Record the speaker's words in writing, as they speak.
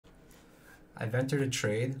I've entered a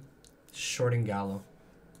trade shorting Gala.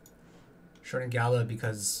 Shorting Gala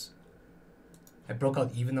because I broke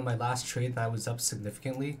out even on my last trade that I was up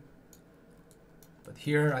significantly. But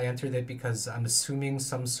here I entered it because I'm assuming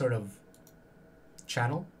some sort of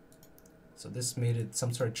channel. So this made it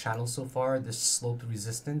some sort of channel so far. This sloped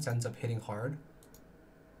resistance ends up hitting hard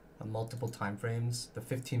on multiple time frames. The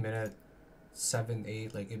 15-minute, 7,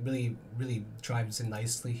 8, like it really drives in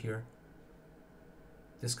nicely here.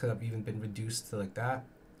 This could have even been reduced to like that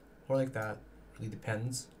or like that, really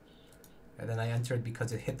depends. And then I entered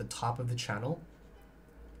because it hit the top of the channel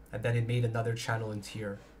and then it made another channel into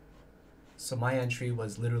here. So my entry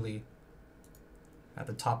was literally at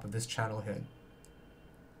the top of this channel hit.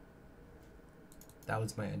 That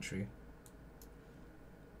was my entry.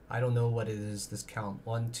 I don't know what it is, this count.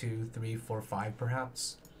 1, 2, 3, 4, 5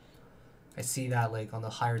 perhaps. I see that like on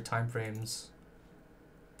the higher time frames,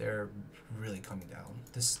 they're really coming down.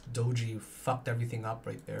 This doji fucked everything up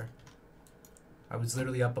right there. I was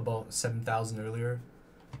literally up about 7,000 earlier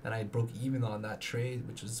and I broke even on that trade,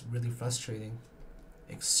 which is really frustrating.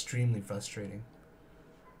 Extremely frustrating.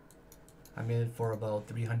 I'm in it for about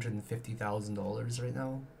 $350,000 right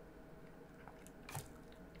now.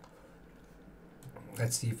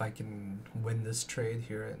 Let's see if I can win this trade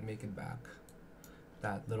here and make it back.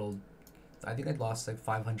 That little, I think I'd lost like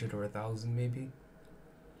 500 or 1,000 maybe.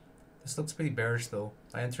 This looks pretty bearish though.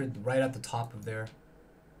 I entered right at the top of there.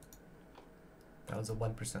 That was a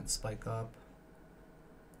 1% spike up.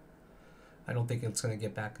 I don't think it's going to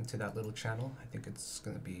get back into that little channel. I think it's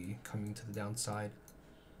going to be coming to the downside.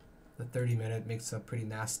 The 30-minute makes a pretty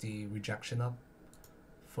nasty rejection up.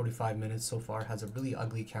 45 minutes so far has a really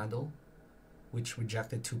ugly candle, which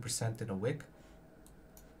rejected 2% in a wick.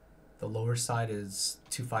 The lower side is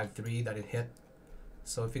 253 that it hit.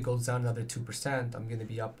 So if it goes down another 2%, I'm going to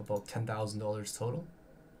be up about $10,000 total.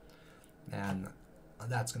 And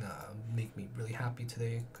that's going to make me really happy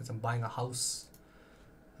today because I'm buying a house.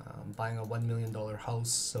 I'm buying a $1 million house,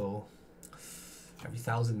 so every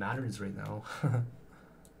thousand matters right now.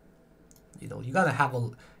 You know, you gotta have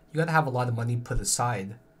a lot of money put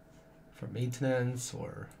aside for maintenance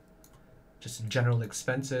or just general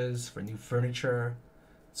expenses, for new furniture.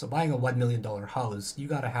 So buying a $1 million house, you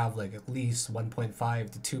gotta have like at least 1.5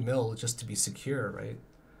 to 2 mil just to be secure, right?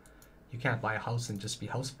 You can't buy a house and just be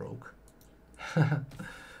house broke.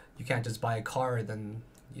 You can't just buy a car and then,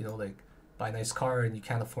 you know, like buy a nice car and you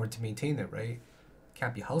can't afford to maintain it, right?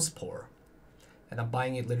 Can't be house poor. And I'm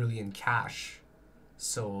buying it literally in cash.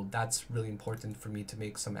 So that's really important for me to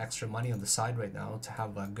make some extra money on the side right now to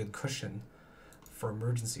have a good cushion for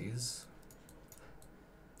emergencies.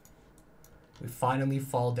 We finally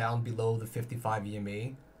fall down below the 55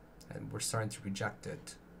 EMA and we're starting to reject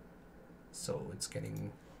it. So it's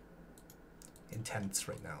getting intense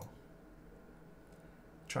right now.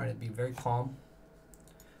 Trying to be very calm.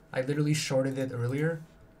 I literally shorted it earlier.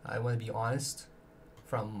 I want to be honest.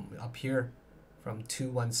 From up here, from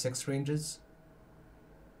 216 ranges.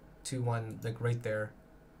 21, like right there.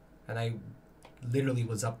 And I literally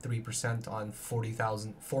was up 3% on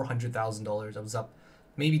 $400,000. I was up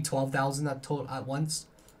maybe 12,000 at once,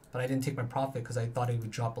 but I didn't take my profit because I thought it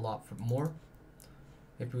would drop a lot more.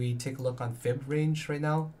 If we take a look on fib range right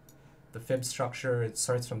now, the fib structure, it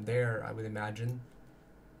starts from there, I would imagine.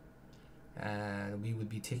 And we would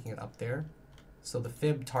be taking it up there. So the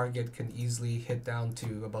fib target can easily hit down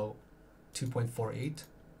to about 2.48.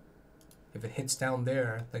 If it hits down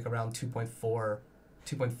there, like around 2.4,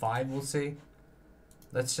 2.5 we'll say.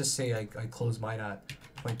 Let's just say I close mine at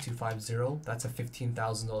 0.250. That's a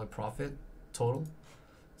 $15,000 profit total.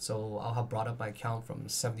 So I'll have brought up my account from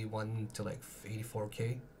 71 to like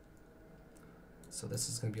 84K. So this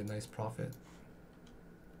is going to be a nice profit.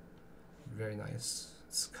 Very nice.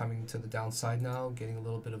 It's coming to the downside now, getting a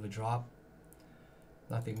little bit of a drop.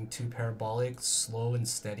 Nothing too parabolic, slow and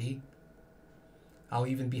steady. I'll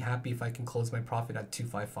even be happy if I can close my profit at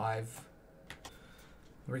 255.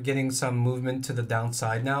 We're getting some movement to the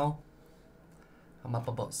downside now. I'm up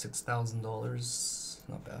about $6,000.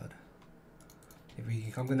 Not bad.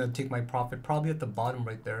 I'm gonna take my profit probably at the bottom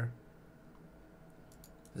right there.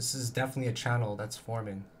 This is definitely a channel that's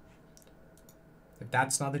forming. If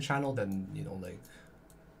that's not the channel, then, you know, like,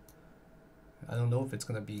 I don't know if it's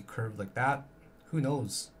gonna be curved like that. Who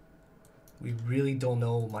knows? We really don't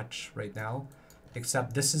know much right now,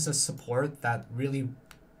 except this is a support that really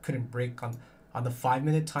couldn't break on the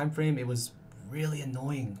 5-minute time frame. It was really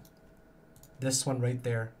annoying. This one right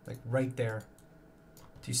there, like right there.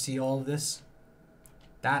 Do you see all of this?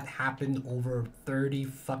 That happened over 30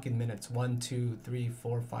 fucking minutes. 1, 2, 3,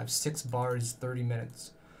 4, 5, 6 bars, 30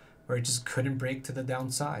 minutes, where it just couldn't break to the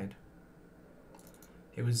downside.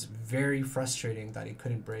 It was very frustrating that it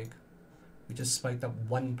couldn't break. We just spiked up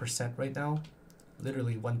 1% right now,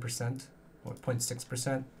 literally 1% or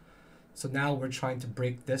 0.6%. So now we're trying to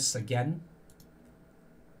break this again.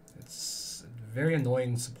 It's very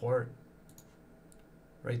annoying support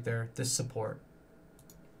right there. This support,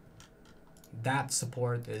 that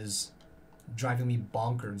support is driving me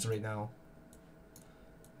bonkers right now,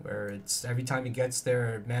 where it's every time it gets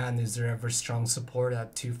there, man, is there ever strong support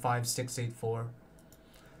at 25684.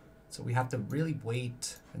 So we have to really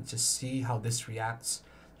wait and just see how this reacts.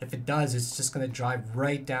 If it does, it's just going to drive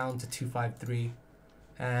right down to 253.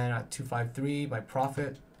 And at 253, my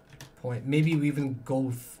profit point, maybe we even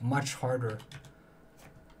go much harder.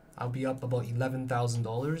 I'll be up about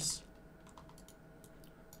 $11,000,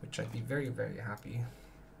 which I'd be very, very happy.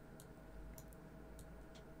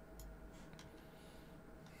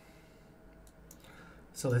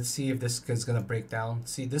 So let's see if this is going to break down.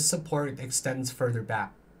 See, this support extends further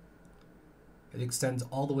back. It extends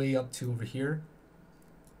all the way up to over here.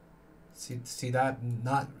 See that?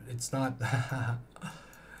 It's not.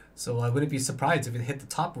 So I wouldn't be surprised if it hit the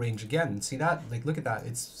top range again. See that? Like, look at that.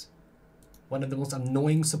 It's one of the most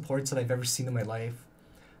annoying supports that I've ever seen in my life,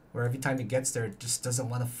 where every time it gets there, it just doesn't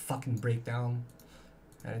want to fucking break down.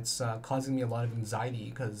 And it's causing me a lot of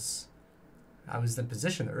anxiety because I was in a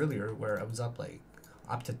position earlier where I was up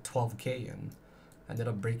to 12K and ended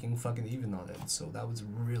up breaking fucking even on it. So that was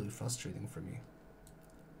really frustrating for me.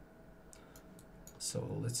 So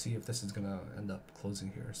let's see if this is gonna end up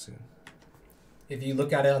closing here soon. If you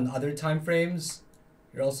look at it on other time frames,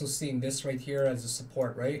 you're also seeing this right here as a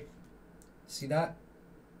support, right? See that?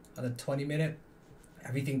 On the 20-minute,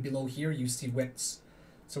 everything below here, you see wicks.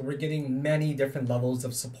 So we're getting many different levels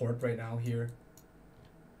of support right now here.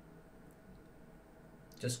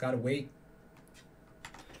 Just gotta wait.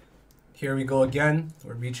 Here we go again.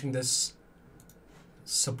 We're reaching this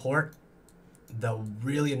support, the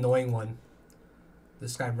really annoying one.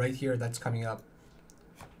 This guy right here that's coming up.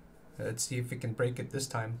 Let's see if we can break it this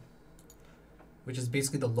time, which is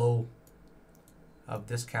basically the low of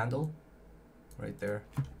this candle right there.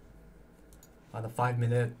 On the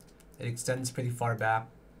 5-minute, it extends pretty far back.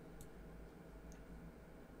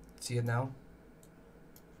 See it now?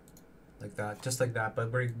 Like that, just like that.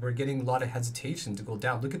 But we're getting a lot of hesitation to go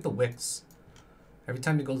down. Look at the wicks. Every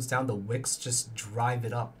time it goes down, the wicks just drive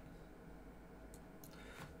it up.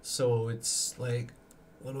 So it's like,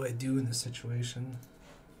 what do I do in this situation?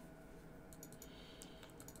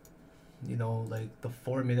 You know, like the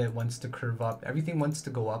 4-minute wants to curve up. Everything wants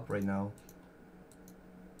to go up right now.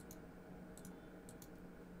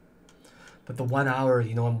 But the 1 hour,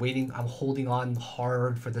 you know, I'm holding on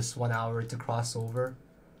hard for this 1 hour to cross over.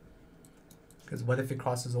 Because what if it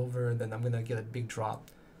crosses over and then I'm going to get a big drop.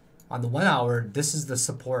 On the 1 hour, this is the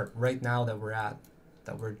support right now that we're at.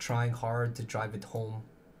 That we're trying hard to drive it home.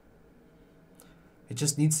 It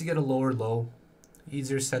just needs to get a lower low.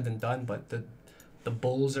 Easier said than done, but the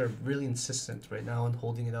bulls are really insistent right now in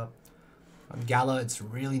holding it up. On Gala, it's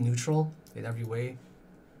really neutral in every way.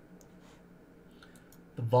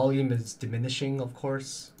 The volume is diminishing, of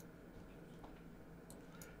course.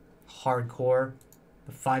 Hardcore.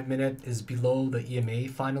 The 5-minute is below the EMA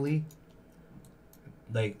finally.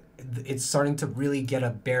 Like, it's starting to really get a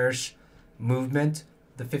bearish movement.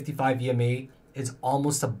 The 55 EMA is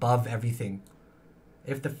almost above everything.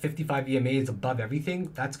 If the 55 EMA is above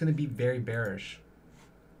everything, that's going to be very bearish.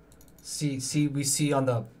 We see on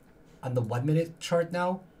the 1-minute chart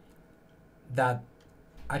now that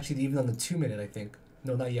actually even on the 2-minute, I think.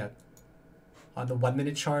 No, not yet. On the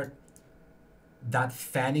 1-minute chart, that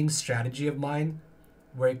fanning strategy of mine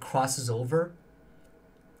where it crosses over,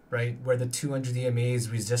 right, where the 200 EMA is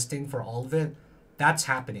resisting for all of it, that's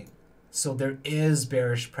happening. So there is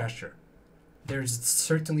bearish pressure. There's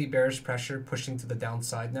certainly bearish pressure pushing to the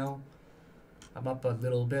downside now. I'm up a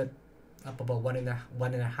little bit, up about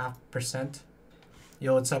 1.5%.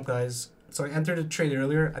 Yo, what's up, guys? So I entered a trade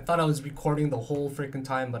earlier. I thought I was recording the whole freaking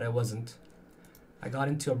time, but I wasn't. I got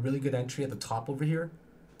into a really good entry at the top over here.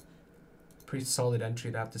 Pretty solid entry,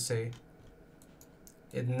 I'd have to say.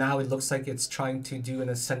 Now it looks like it's trying to do an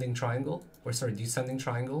ascending triangle, or sorry, descending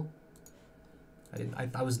triangle.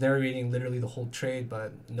 I was narrating literally the whole trade,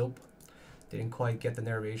 but nope, didn't quite get the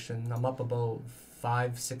narration. I'm up about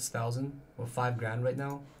 6,000 or 5 grand right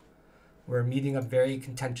now. We're meeting a very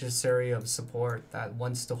contentious area of support that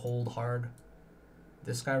wants to hold hard.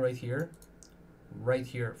 This guy right here,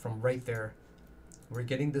 from right there, we're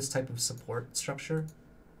getting this type of support structure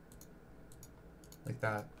like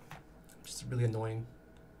that. Just really annoying.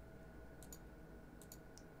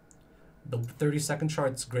 The 30-second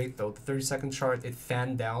chart's great though. The 30-second chart, it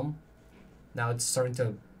fanned down Now it's starting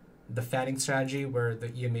to, the fanning strategy where the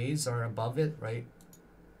EMAs are above it, right?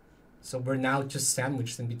 So we're now just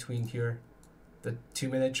sandwiched in between here, the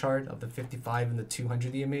 2-minute chart of the 55 and the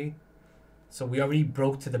 200 EMA. So we already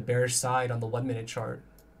broke to the bearish side on the 1-minute chart.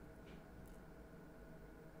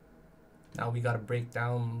 Now we got to break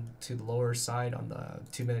down to the lower side on the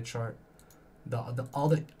 2-minute chart. All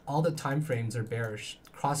the time frames are bearish.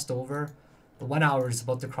 Crossed over. The 1 hour is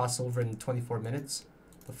about to cross over in 24 minutes.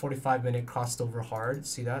 The 45-minute crossed over hard.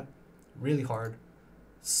 See that? Really hard.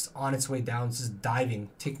 It's on its way down. It's just diving,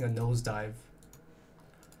 taking a nosedive.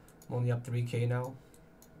 I'm only up 3K now.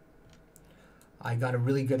 I got a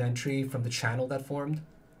really good entry from the channel that formed.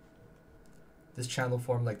 This channel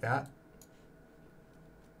formed like that.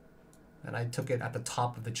 And I took it at the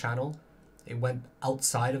top of the channel. It went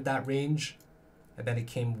outside of that range, and then it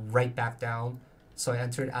came right back down. So I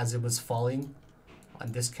entered as it was falling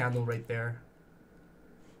on this candle right there.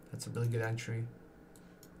 That's a really good entry.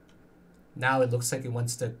 Now it looks like it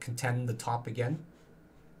wants to contend the top again.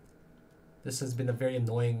 This has been a very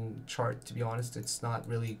annoying chart, to be honest. It's not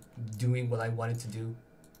really doing what I wanted to do.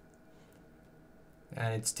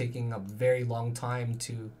 And it's taking a very long time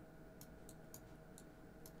to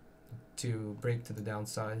break to the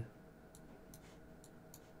downside.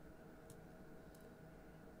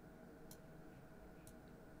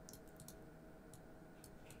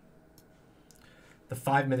 The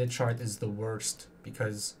 5-minute chart is the worst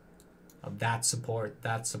because of that support.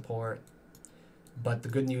 But the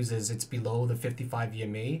good news is it's below the 55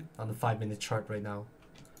 EMA on the 5-minute chart right now.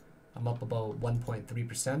 I'm up about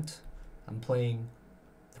 1.3%. I'm playing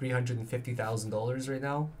 $350,000 right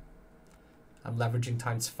now. I'm leveraging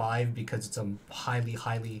times 5 because it's a highly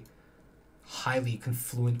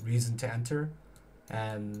confluent reason to enter.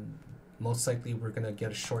 And most likely we're going to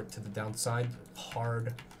get a short to the downside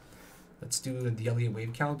hard. Let's do the Elliott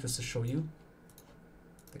wave count just to show you.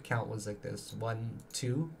 The count was like this: 1,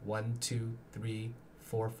 2, 1, 2, 3,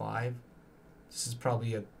 4, 5. This is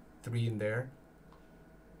probably a 3 in there,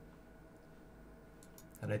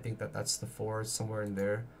 and I think that's the 4 somewhere in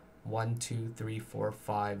there. 1, 2, 3, 4,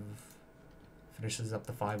 5. Finishes up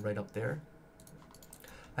the 5 right up there.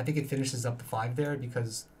 I think it finishes up the 5 there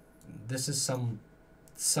because this is some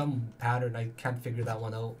pattern. I can't figure that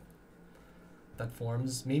one out. That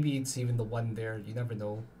forms. Maybe it's even the 1 there. You never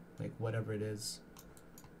know. Like whatever it is.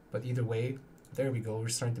 But either way, there we go. We're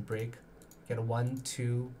starting to break. Get a 1,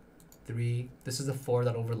 2, 3. This is the 4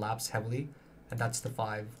 that overlaps heavily, and that's the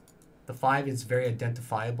 5. The 5 is very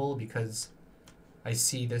identifiable because I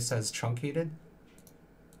see this as truncated.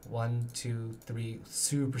 1, 2, 3.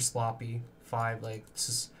 Super sloppy. 5. Like it's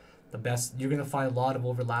just the best. You're gonna find a lot of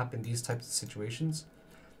overlap in these types of situations.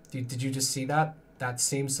 Did you just see that? That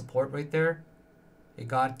same support right there? It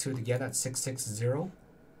got to it again at 660.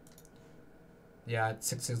 Yeah, at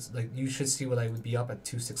 660, like you should see what I would be up at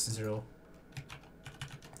 260.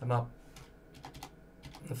 I'm up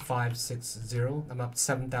 560. I'm up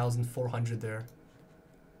 7,400 there.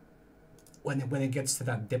 When it gets to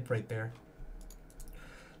that dip right there.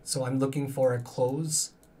 So I'm looking for a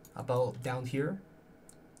close about down here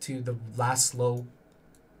to the last low.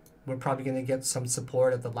 We're probably gonna get some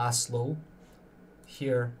support at the last low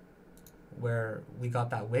here where we got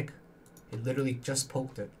that wick. It literally just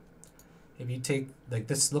poked it. If you take, like,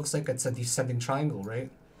 this looks like it's a descending triangle, right?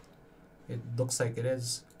 It looks like it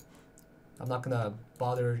is. I'm not gonna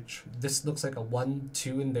bother. This looks like a 1,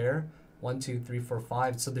 2 in there. 1, 2, 3, 4,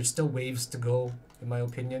 5. So there's still waves to go, in my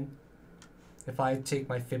opinion. If I take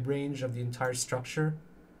my fib range of the entire structure,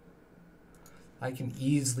 I can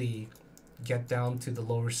easily get down to the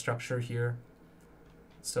lower structure here.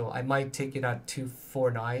 So I might take it at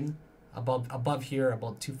 249. Above here,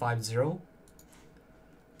 about 250.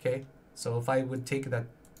 Okay, so if I would take it at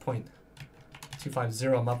point 250,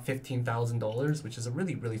 I'm up $15,000, which is a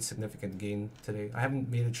really significant gain today. I haven't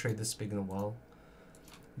made a trade this big in a while.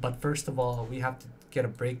 But first of all, we have to get a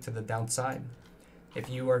break to the downside. If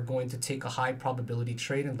you are going to take a high probability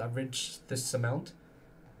trade and leverage this amount,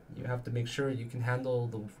 you have to make sure you can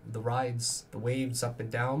handle the rides, the waves up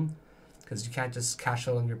and down, because you can't just cash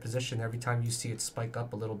out on your position every time you see it spike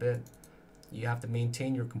up a little bit. You have to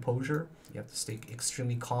maintain your composure. You have to stay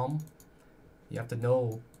extremely calm. You have to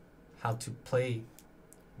know how to play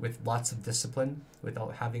with lots of discipline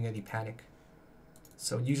without having any panic.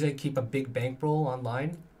 So usually I keep a big bankroll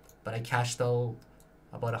online, but I cashed out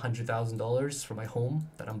about $100,000 for my home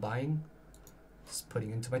that I'm buying. Just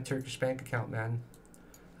putting into my Turkish bank account, man.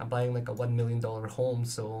 I'm buying like a $1 million home,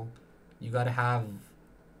 so you gotta have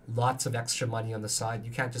lots of extra money on the side.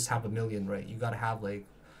 You can't just have $1 million, right? You gotta have like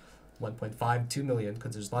 1.5, 2 million,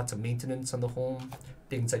 because there's lots of maintenance on the home,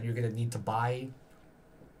 things that you're gonna need to buy,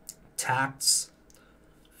 tax,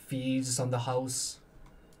 fees on the house,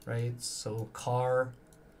 right? So car,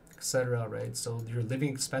 etc., right? So your living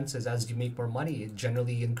expenses, as you make more money, it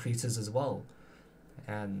generally increases as well.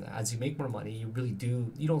 And as you make more money,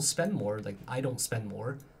 you don't spend more. Like, I don't spend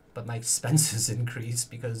more, but my expenses increase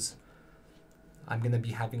because I'm going to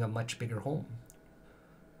be having a much bigger home.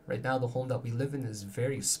 Right now, the home that we live in is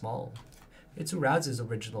very small. It's Uraz's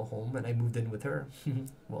original home, and I moved in with her.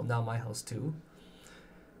 Well, now my house too.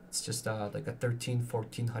 It's just like a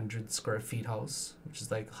 1400 square feet house, which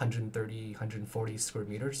is like 130, 140 square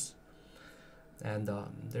meters. And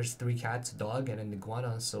there's 3 cats, a dog, and an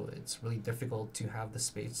iguana, so it's really difficult to have the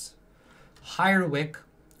space. Higher wick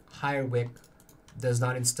does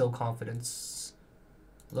not instill confidence.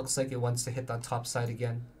 Looks like it wants to hit that top side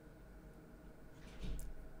again.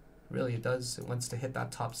 Really, it does. It wants to hit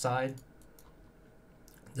that top side.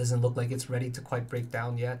 Doesn't look like it's ready to quite break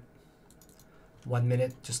down yet. 1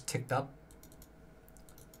 minute just ticked up.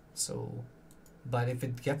 So, but if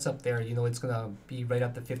it gets up there, you know, it's gonna be right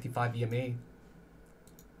at the 55 EMA.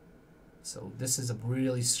 So this is a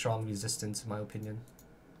really strong resistance in my opinion.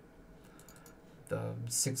 The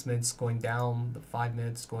 6 minutes going down, the 5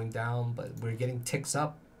 minutes going down, but we're getting ticks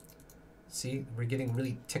up. See, we're getting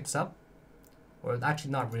really ticks up. Or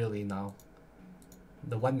actually not really now.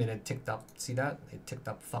 The 1 minute ticked up. See that? It ticked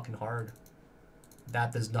up fucking hard.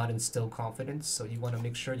 That does not instill confidence, so you want to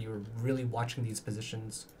make sure you're really watching these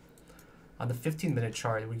positions. On the 15-minute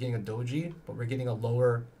chart, we're getting a doji, but we're getting a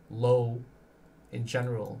lower low in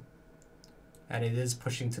general. And it is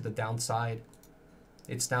pushing to the downside.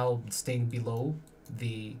 It's now staying below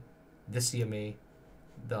this EMA,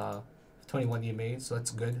 the 21 EMA, so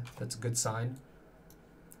that's good. That's a good sign.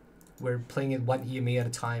 We're playing it 1 EMA at a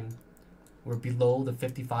time. We're below the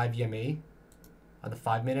 55 EMA on the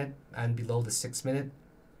 5 minute and below the 6 minute.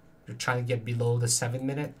 We're trying to get below the 7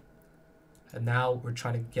 minute. And now we're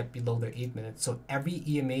trying to get below the 8 minute. So every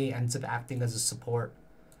EMA ends up acting as a support.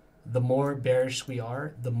 The more bearish we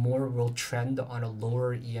are, the more we'll trend on a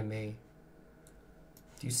lower EMA.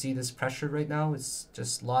 Do you see this pressure right now? It's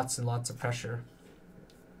just lots and lots of pressure.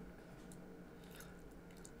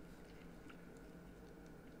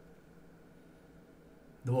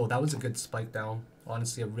 Whoa, that was a good spike down.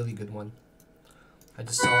 Honestly, a really good one. I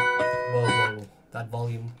just saw, whoa, that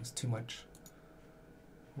volume was too much.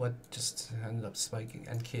 What just ended up spiking?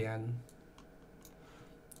 NKN.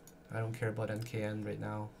 I don't care about NKN right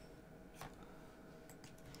now.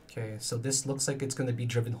 Okay, so this looks like it's going to be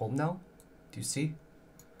driven home now. Do you see?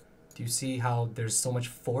 Do you see how there's so much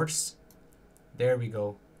force? There we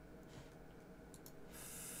go.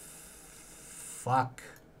 Fuck.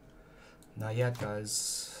 Not yet, guys.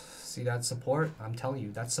 See that support? I'm telling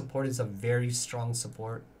you, that support is a very strong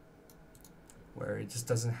support, where it just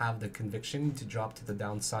doesn't have the conviction to drop to the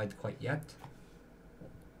downside quite yet.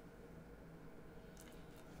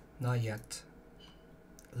 Not yet.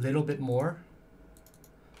 A little bit more.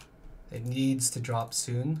 It needs to drop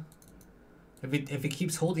soon. If it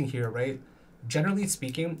keeps holding here, right? Generally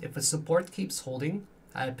speaking, if a support keeps holding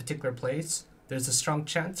at a particular place, there's a strong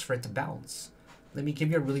chance for it to bounce. Let me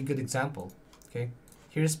give you a really good example. Okay,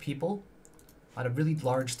 here's people on a really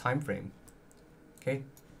large time frame. Okay,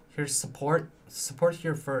 here's support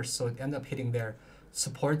here first, so it ended up hitting there.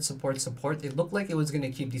 Support. It looked like it was going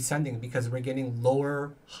to keep descending because we're getting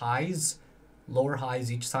lower highs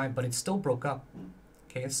each time, but it still broke up.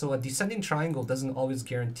 Okay, so a descending triangle doesn't always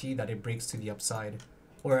guarantee that it breaks to the upside,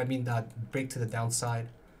 or I mean break to the downside.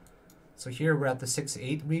 So here we're at the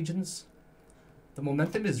 6-8 regions. The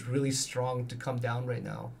momentum is really strong to come down right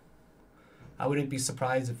now. I wouldn't be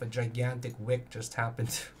surprised if a gigantic wick just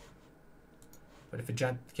happened. But if a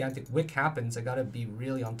gigantic wick happens, I gotta be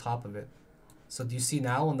really on top of it. So do you see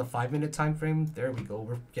now on the 5 minute time frame? There we go,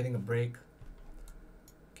 we're getting a break.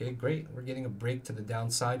 Okay, great, we're getting a break to the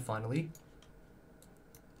downside finally.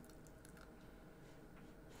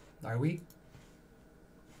 Are we?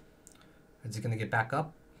 Is it gonna get back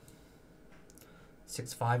up?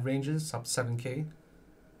 6-5 ranges, up 7K.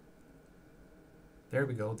 There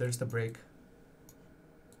we go, there's the break.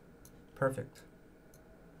 Perfect.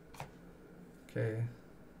 Okay.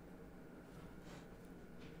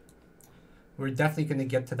 We're definitely gonna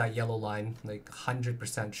get to that yellow line, like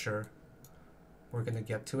 100% sure. We're gonna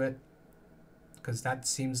get to it, because that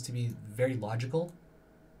seems to be very logical,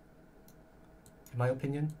 in my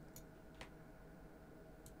opinion.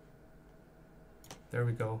 There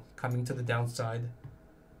we go, coming to the downside.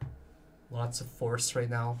 Lots of force right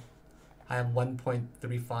now. I have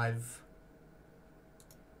 1.35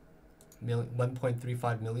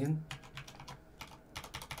 1.35 million.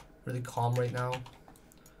 Really calm right now.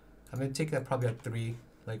 I'm gonna take that probably at 3,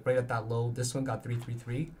 like right at that low. This one got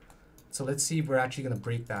 333. So let's see if we're actually gonna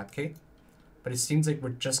break that, okay? But it seems like we're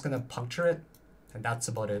just gonna puncture it, and that's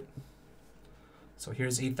about it. So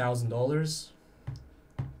here's $8,000.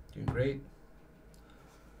 Doing great.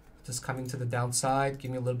 Just coming to the downside,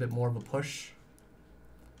 give me a little bit more of a push.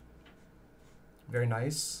 Very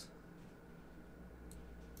nice.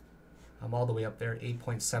 I'm all the way up there,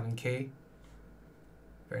 8.7K.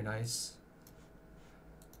 Very nice.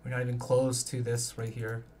 We're not even close to this right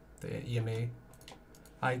here, the EMA.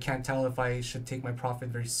 I can't tell if I should take my profit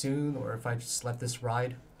very soon or if I just let this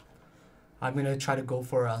ride. I'm gonna try to go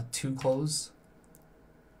for a 2 close.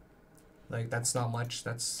 Like, that's not much.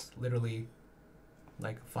 That's literally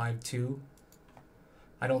like 5.2.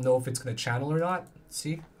 I don't know if it's gonna channel or not.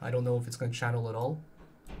 See, I don't know if it's gonna channel at all.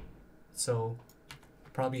 So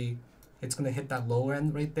probably it's gonna hit that low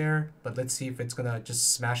end right there, but let's see if it's gonna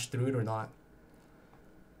just smash through it or not.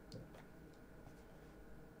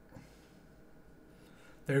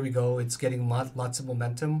 There we go. It's getting lots of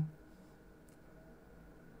momentum.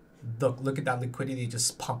 Look at that liquidity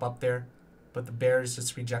just pump up there, but the bears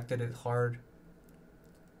just rejected it hard.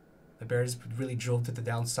 The bears really drove to the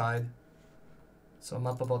downside. So I'm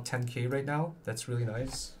up about 10K right now. That's really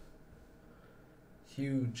nice.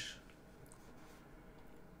 Huge.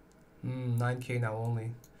 9K now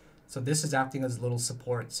only. So this is acting as a little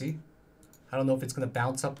support, see? I don't know if it's going to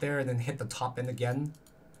bounce up there and then hit the top end again.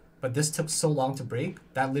 But this took so long to break.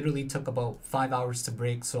 That literally took about 5 hours to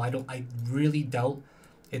break. So I really doubt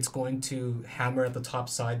it's going to hammer at the top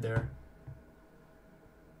side there.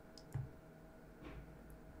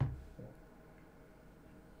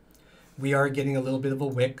 We are getting a little bit of a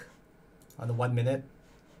wick on the 1 minute.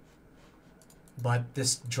 But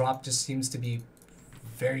this drop just seems to be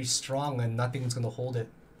very strong and nothing's going to hold it.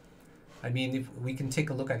 I mean, if we can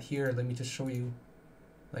take a look at here, let me just show you.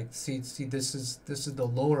 Like, see, this is the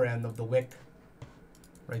lower end of the wick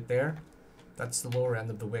right there. That's the lower end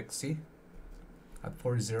of the wick, see? At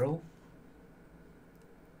 4.0.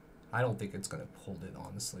 I don't think it's going to hold it,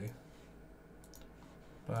 honestly.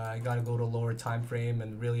 But I got to go to a lower time frame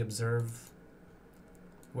and really observe.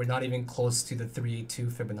 We're not even close to the 382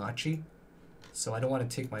 Fibonacci. So I don't want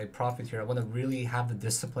to take my profit here. I want to really have the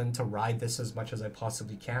discipline to ride this as much as I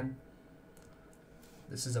possibly can.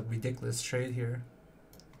 This is a ridiculous trade here.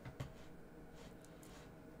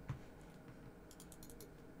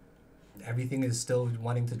 Everything is still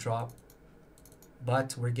wanting to drop,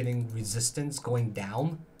 but we're getting resistance going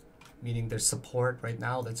down, meaning there's support right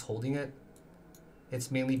now that's holding it.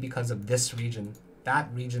 It's mainly because of this region, that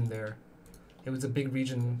region there. It was a big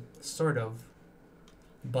region, sort of,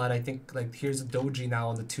 but I think, like, here's a doji now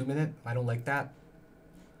on the 2 minute. I don't like that,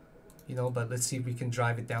 you know, but let's see if we can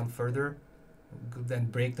drive it down further, then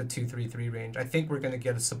break the 233 range. I think we're going to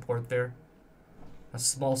get a support there, a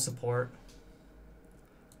small support.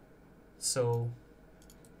 So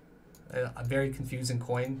a very confusing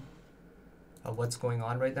coin of what's going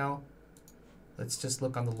on right now. Let's just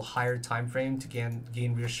look on the higher time frame to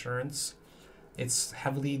gain reassurance. It's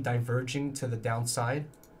heavily diverging to the downside.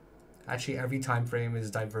 Actually, every time frame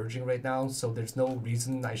is diverging right now, so there's no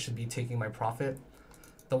reason I should be taking my profit.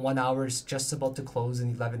 The 1 hour is just about to close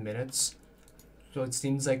in 11 minutes. So it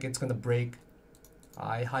seems like it's going to break.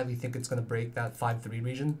 I highly think it's going to break that 5.3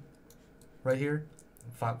 region right here.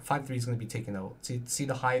 5.3 is going to be taken out. See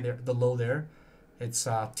the high there, the low there. It's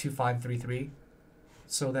 2.533.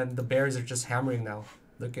 So then the bears are just hammering now.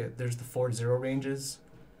 Look at, there's the 4.0 ranges.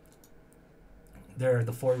 There are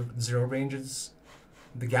the 4.0 ranges.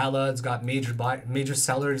 The Gala's got major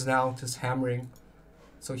sellers now just hammering.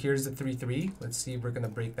 So here's the 3.3. Let's see if we're going to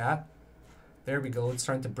break that. There we go. It's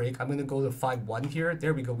starting to break. I'm going to go to 5.1 here.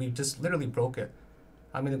 There we go. We just literally broke it.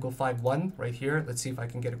 I'm going to go 5.1 right here. Let's see if I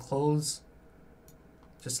can get a close.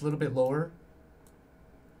 Just a little bit lower.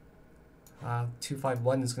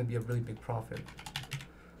 251 is going to be a really big profit.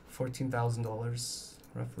 $14,000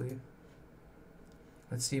 roughly.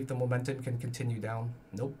 Let's see if the momentum can continue down.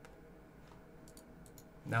 Nope.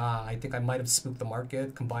 Nah, I think I might have spooked the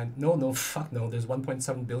market. Combined. No, fuck no. There's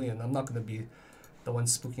 1.7 billion. I'm not going to be the one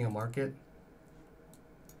spooking a market.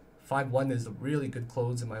 5.1 is a really good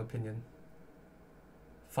close in my opinion.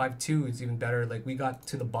 5.2 is even better. Like, we got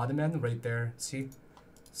to the bottom end right there. See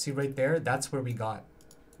right there? That's where we got.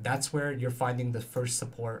 That's where you're finding the first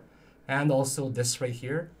support. And also this right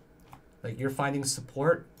here. Like, you're finding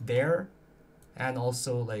support there. And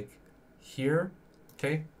also, like, here.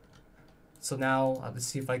 Okay? So now, let's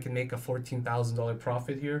see if I can make a $14,000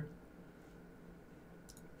 profit here.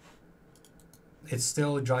 It's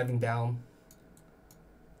still driving down.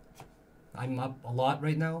 I'm up a lot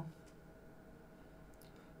right now.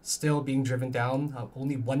 Still being driven down.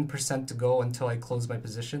 Only 1% to go until I close my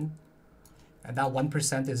position. And that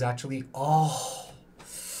 1% is actually, oh,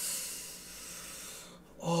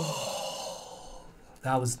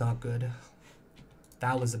 that was not good.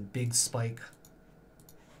 That was a big spike.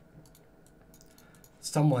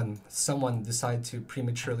 Someone decided to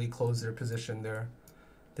prematurely close their position there.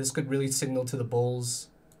 This could really signal to the bulls.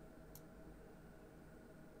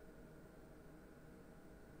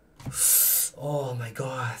 Oh my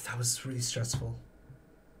god, that was really stressful.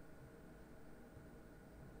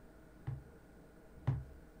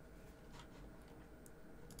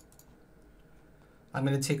 I'm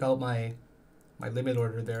gonna take out my limit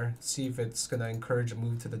order there, see if it's gonna encourage a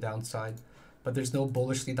move to the downside. But there's no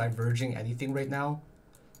bullishly diverging anything right now.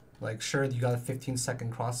 Like, sure, you got a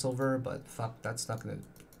 15-second crossover, but fuck, that's not gonna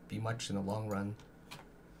be much in the long run.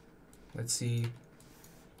 Let's see.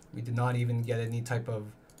 We did not even get any type of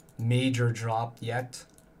major drop yet.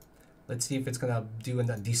 Let's see if it's gonna do in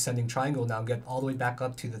that descending triangle now, get all the way back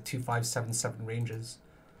up to the 2577 ranges.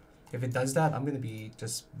 If it does that, I'm gonna be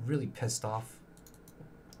just really pissed off.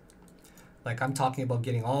 Like, I'm talking about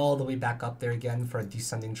getting all the way back up there again for a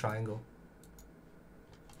descending triangle.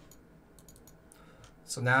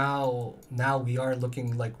 So now we are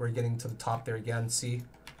looking like we're getting to the top there again, see?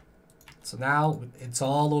 So now it's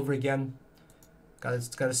all over again.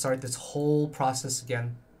 Gotta start this whole process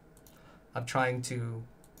again of trying to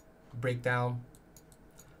break down.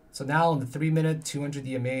 So now on the 3-minute 200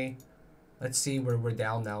 EMA, let's see where we're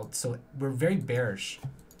down now. So we're very bearish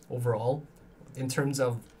overall in terms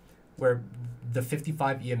of where the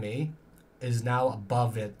 55 EMA is now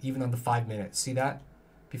above it, even on the 5-minute. See that?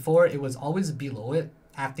 Before it was always below it,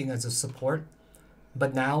 acting as a support,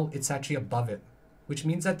 but now it's actually above it, which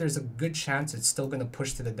means that there's a good chance it's still going to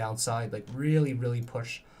push to the downside, like really, really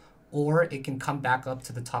push, or it can come back up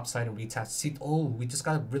to the top side and retest. See, oh, we just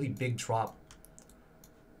got a really big drop,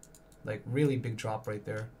 like really big drop right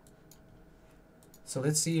there. So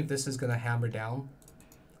let's see if this is going to hammer down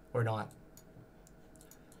or not.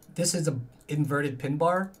 This is a inverted pin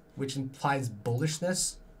bar, which implies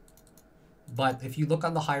bullishness. But if you look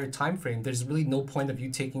on the higher time frame, there's really no point of you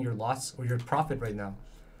taking your loss or your profit right now.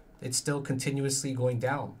 It's still continuously going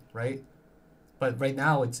down, right? But right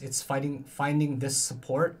now it's finding this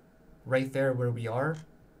support right there where we are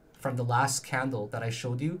from the last candle that I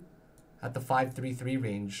showed you at the 533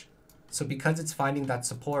 range. So because it's finding that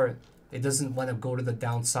support, it doesn't want to go to the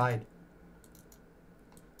downside.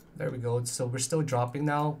 There we go. So we're still dropping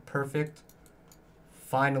now. Perfect.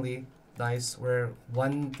 Finally. Nice. We're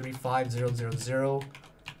 135000.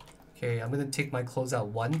 Okay, I'm gonna take my closeout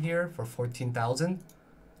 1 here for 14,000.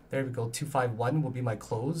 There we go. 251 will be my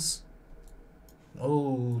close.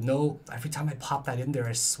 Oh no! Every time I pop that in there,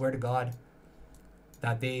 I swear to God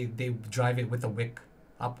that they drive it with a wick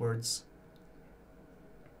upwards.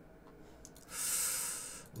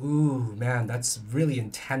 Ooh man, that's really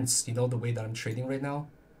intense. You know the way that I'm trading right now.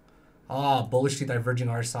 Ah, bullishly diverging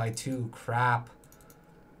RSI too. Crap.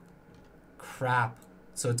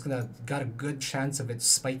 So it's got a good chance of it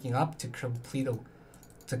spiking up to complete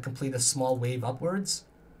a small wave upwards.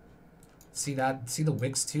 See that? See the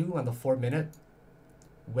wicks too on the 4-minute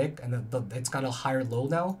wick, and it's got a higher low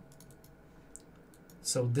now.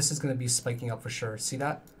 So this is gonna be spiking up for sure. See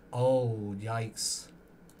that? Oh yikes!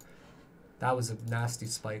 That was a nasty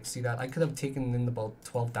spike. See that? I could have taken in about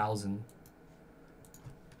 12,000.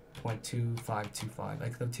 0.2525. I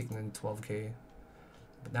could have taken in 12K.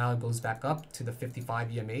 But now it goes back up to the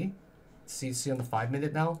 55 EMA. See on the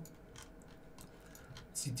 5-minute now?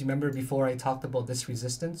 See, do you remember before I talked about this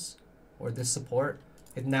resistance or this support?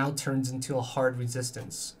 It now turns into a hard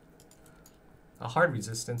resistance. A hard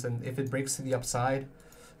resistance, and if it breaks to the upside,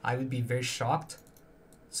 I would be very shocked.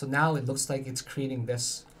 So now it looks like it's creating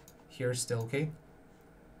this here still, okay?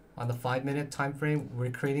 On the 5-minute time frame,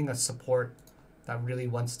 we're creating a support that really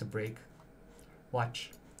wants to break.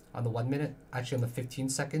 Watch. On the 1-minute, actually on the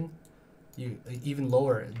 15-second, you even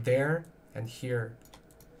lower there and here.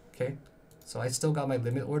 Okay, so I still got my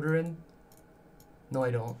limit order in. No,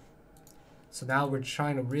 I don't. So now we're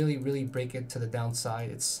trying to really break it to the downside.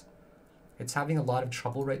 It's having a lot of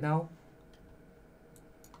trouble right now.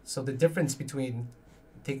 So the difference between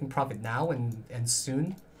taking profit now and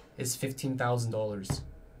soon is $15,000,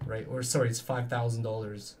 right? Or sorry, it's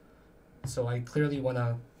 $5,000. So I clearly want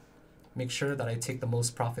to make sure that I take the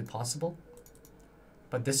most profit possible.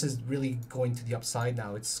 But this is really going to the upside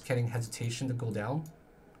now. It's getting hesitation to go down.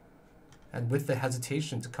 And with the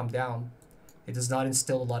hesitation to come down, it does not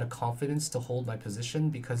instill a lot of confidence to hold my position,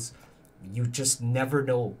 because you just never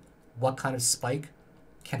know what kind of spike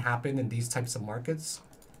can happen in these types of markets.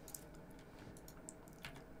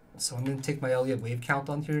 So I'm going to take my Elliott wave count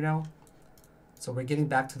on here now. So we're getting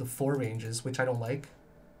back to the 4 ranges, which I don't like.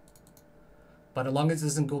 But as long as it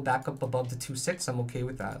doesn't go back up above the 2.6, I'm okay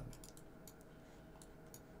with that.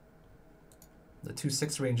 The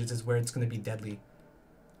 2.6 ranges is where it's going to be deadly,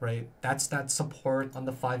 right? That's that support on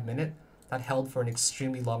the 5 minute that held for an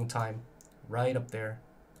extremely long time, right up there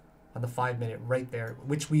on the 5 minute, right there,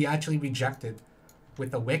 which we actually rejected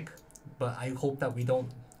with a wick. But I hope that we don't,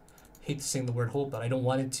 hate saying the word hope, but I don't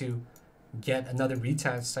want it to get another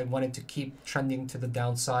retest. I want it to keep trending to the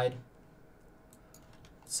downside.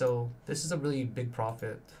 So this is a really big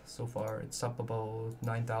profit so far. It's up about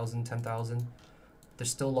 9,000, 10,000. There's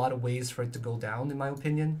still a lot of ways for it to go down, in my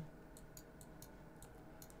opinion.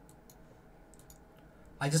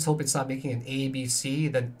 I just hope it's not making an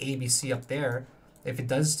ABC, then ABC up there. If it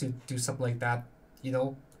does do something like that, you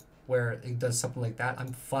know, where it does something like that,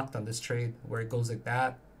 I'm fucked on this trade, where it goes like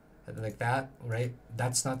that, and then like that, right?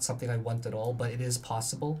 That's not something I want at all, but it is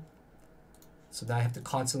possible. So now I have to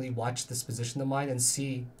constantly watch this position of mine and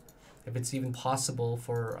see if it's even possible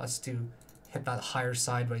for us to hit that higher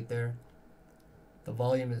side right there. The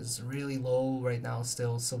volume is really low right now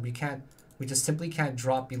still, so we just simply can't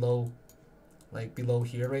drop below, like below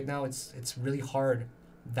here right now. It's really hard,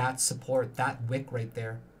 that support, that wick right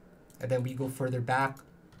there. And then we go further back,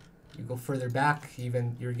 you go further back,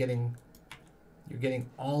 even you're getting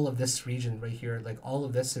all of this region right here. Like all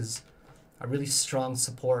of this is a really strong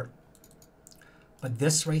support. But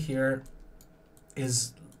this right here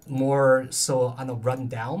is more so on a run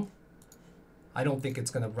down. I don't think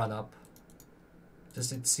it's gonna run up.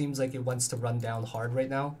 Just it seems like it wants to run down hard right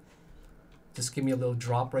now. Just give me a little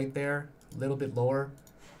drop right there, a little bit lower.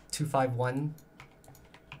 251,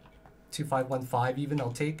 2515 even,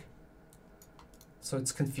 I'll take. So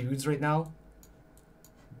it's confused right now.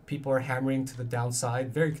 People are hammering to the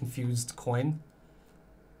downside. Very confused coin.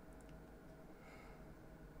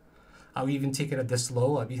 I'll even take it at this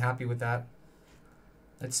low. I'd be happy with that.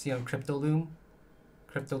 Let's see on CryptoLoom.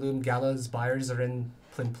 CryptoLoom Gala's buyers are in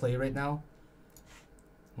play right now.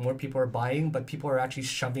 More people are buying, but people are actually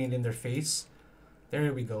shoving it in their face.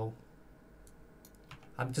 There we go.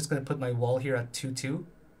 I'm just going to put my wall here at 2.2.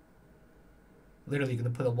 Literally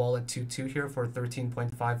going to put a wall at 2.2 here for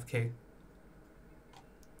 13.5k.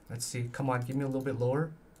 Let's see. Come on, give me a little bit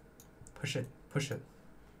lower. Push it. Push it.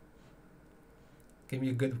 Give me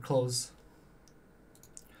a good close.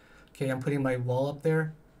 Okay, I'm putting my wall up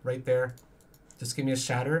there. Right there. Just give me a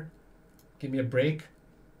shatter. Give me a break.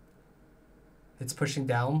 It's pushing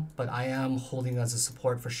down, but I am holding as a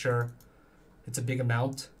support for sure. It's a big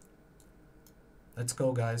amount. Let's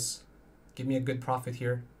go, guys. Give me a good profit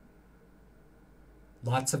here.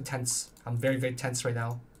 Lots of tense. I'm very, very tense right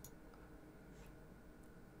now.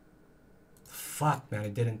 Fuck, man, I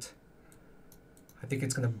didn't. I think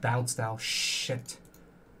it's gonna bounce now. Shit.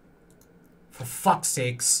 For fuck's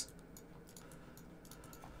sakes.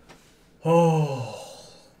 Oh.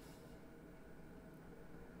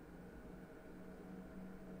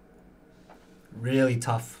 Really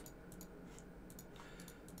tough.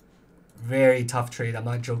 Very tough trade. I'm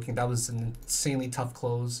not joking. That was an insanely tough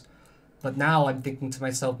close. But now I'm thinking to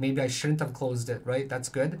myself, maybe I shouldn't have closed it, right? That's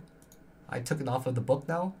good. I took it off of the book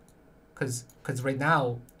now. Because right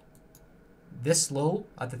now, this low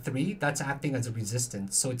at the 3, that's acting as a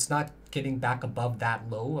resistance. So it's not getting back above that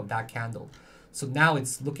low of that candle. So now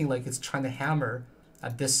it's looking like it's trying to hammer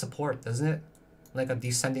at this support, doesn't it? Like a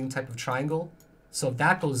descending type of triangle. So if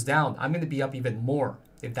that goes down, I'm going to be up even more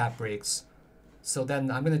if that breaks. So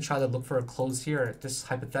then I'm going to try to look for a close here, just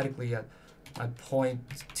hypothetically at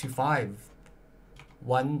 0.25.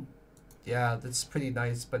 1, yeah, that's pretty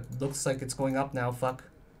nice, but looks like it's going up now, fuck.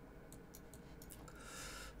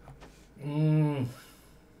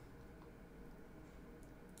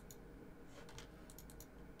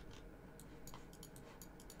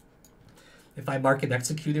 If I market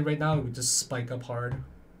executed right now, it would just spike up hard.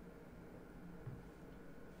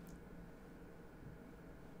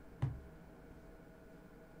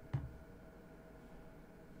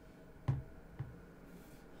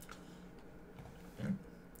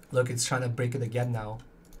 Look, it's trying to break it again now.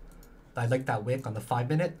 I like that wick on the 5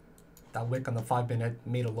 minute. That wick on the 5 minute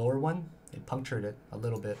made a lower one. It punctured it a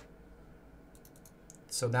little bit.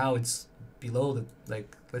 So now it's below the,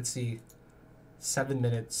 like, let's see, 7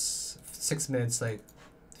 minutes, 6 minutes, like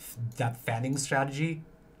that fanning strategy.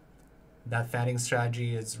 That fanning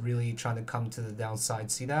strategy is really trying to come to the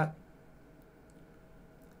downside. See that?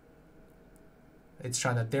 It's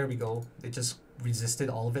trying to, there we go. It just resisted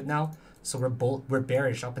all of it now. So we're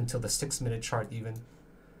bearish up until the 6-minute chart even.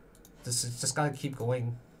 This is just gotta keep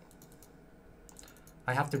going.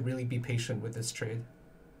 I have to really be patient with this trade.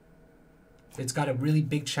 It's got a really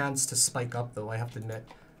big chance to spike up though, I have to admit.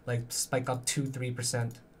 Like spike up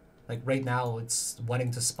 2-3%. Like right now it's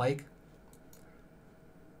wanting to spike.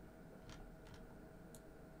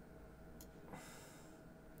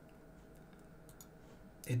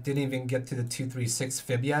 It didn't even get to the 236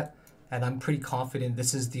 fib yet, and I'm pretty confident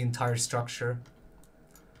this is the entire structure.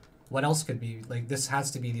 What else could be? Like this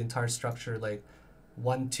has to be the entire structure, like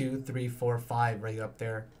 1, 2, 3, 4, 5 right up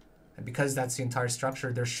there. And because that's the entire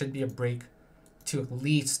structure, there should be a break to at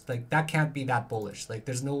least, like that can't be that bullish. Like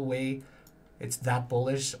there's no way it's that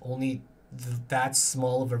bullish, only that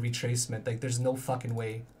small of a retracement. Like there's no fucking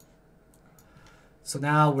way. So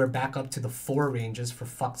now we're back up to the 4 ranges for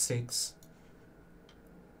fuck's sakes.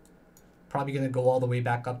 Probably going to go all the way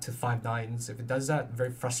back up to 5/9s. If it does that,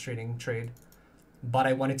 very frustrating trade. But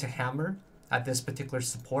I wanted to hammer at this particular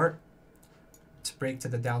support to break to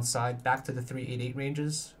the downside, back to the 388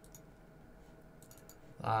 ranges.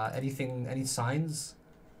 Any signs?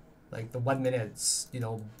 Like the 1 minute's, you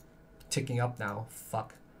know, ticking up now.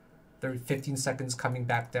 Fuck. 15 seconds coming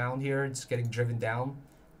back down here. It's getting driven down,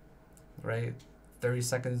 right? 30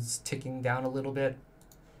 seconds ticking down a little bit.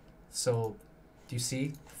 So do you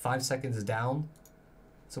see? 5 seconds down.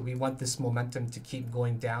 So we want this momentum to keep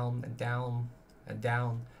going down and down and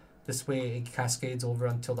down. This way it cascades over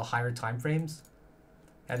until the higher time frames.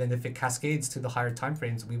 And then if it cascades to the higher time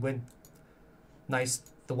frames, we win. Nice.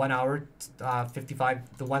 The 1 hour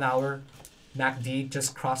 55, the 1 hour MACD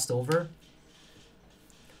just crossed over.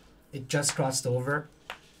 It just crossed over.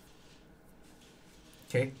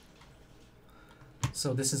 Okay.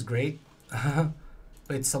 So this is great.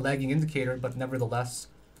 It's a lagging indicator, but nevertheless,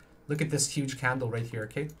 look at this huge candle right here,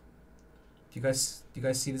 okay? Do you guys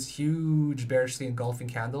see this huge bearishly engulfing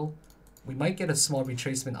candle? We might get a small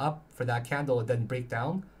retracement up for that candle and then break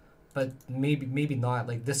down, but maybe not.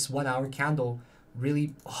 Like this 1 hour candle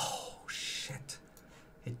really, oh shit.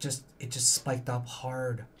 It just spiked up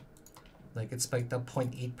hard. Like it spiked up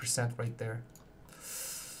 0.8% right there.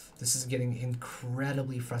 This is getting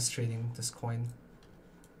incredibly frustrating, this coin.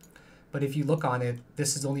 But if you look on it,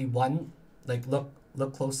 this is only one, like look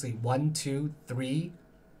closely, 1, 2, 3.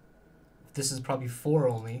 This is probably 4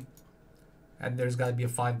 only. And there's got to be a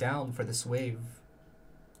 5 down for this wave.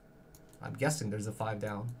 I'm guessing there's a 5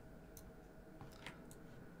 down.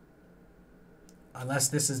 Unless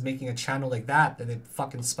this is making a channel like that, then it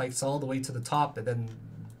fucking spikes all the way to the top and then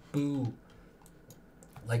boo.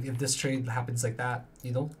 Like if this trade happens like that,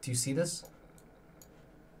 you know, do you see this?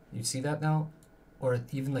 You see that now? Or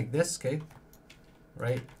even like this, okay?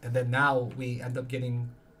 Right? And then now we end up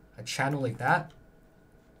getting a channel like that.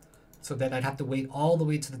 So then I'd have to wait all the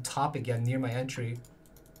way to the top again near my entry.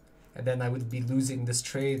 And then I would be losing this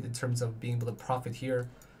trade in terms of being able to profit here.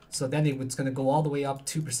 So then it's going to go all the way up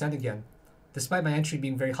 2% again. Despite my entry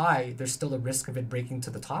being very high, there's still a risk of it breaking to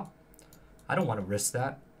the top. I don't want to risk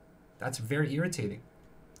that. That's very irritating.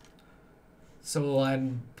 So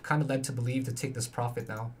I'm kind of led to believe to take this profit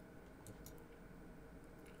now.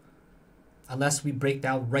 Unless we break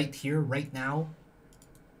down right here, right now.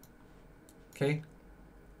 Okay.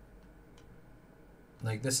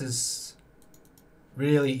 Like this is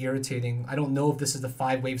really irritating. I don't know if this is the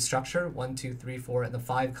 5-wave structure, 1, 2, 3, 4, and the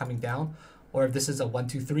 5 coming down, or if this is a 1,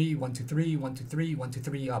 2, 3, 1, 2, 3, 1, 2, 3, 1, 2,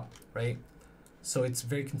 3 up, right? So it's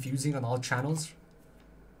very confusing on all channels.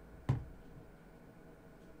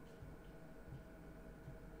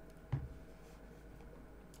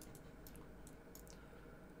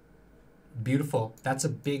 Beautiful. That's a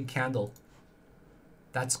big candle.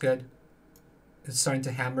 That's good. It's starting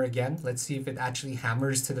to hammer again. Let's see if it actually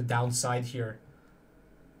hammers to the downside here.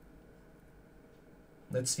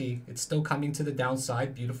 Let's see. It's still coming to the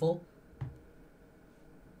downside. Beautiful.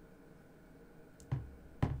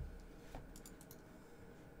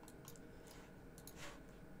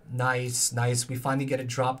 Nice, nice. We finally get a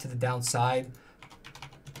drop to the downside.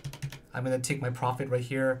 I'm going to take my profit right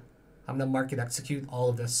here. I'm going to market execute all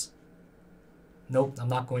of this. Nope, I'm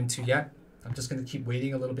not going to yet. I'm just going to keep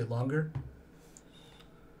waiting a little bit longer.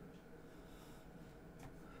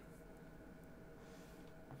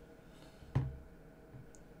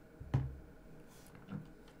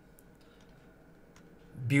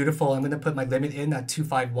 Beautiful. I'm going to put my limit in at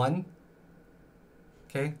 251.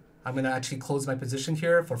 Okay. I'm going to actually close my position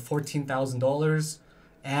here for $14,000.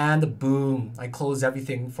 And boom, I close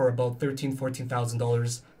everything for about $13,000,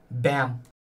 $14,000. Bam.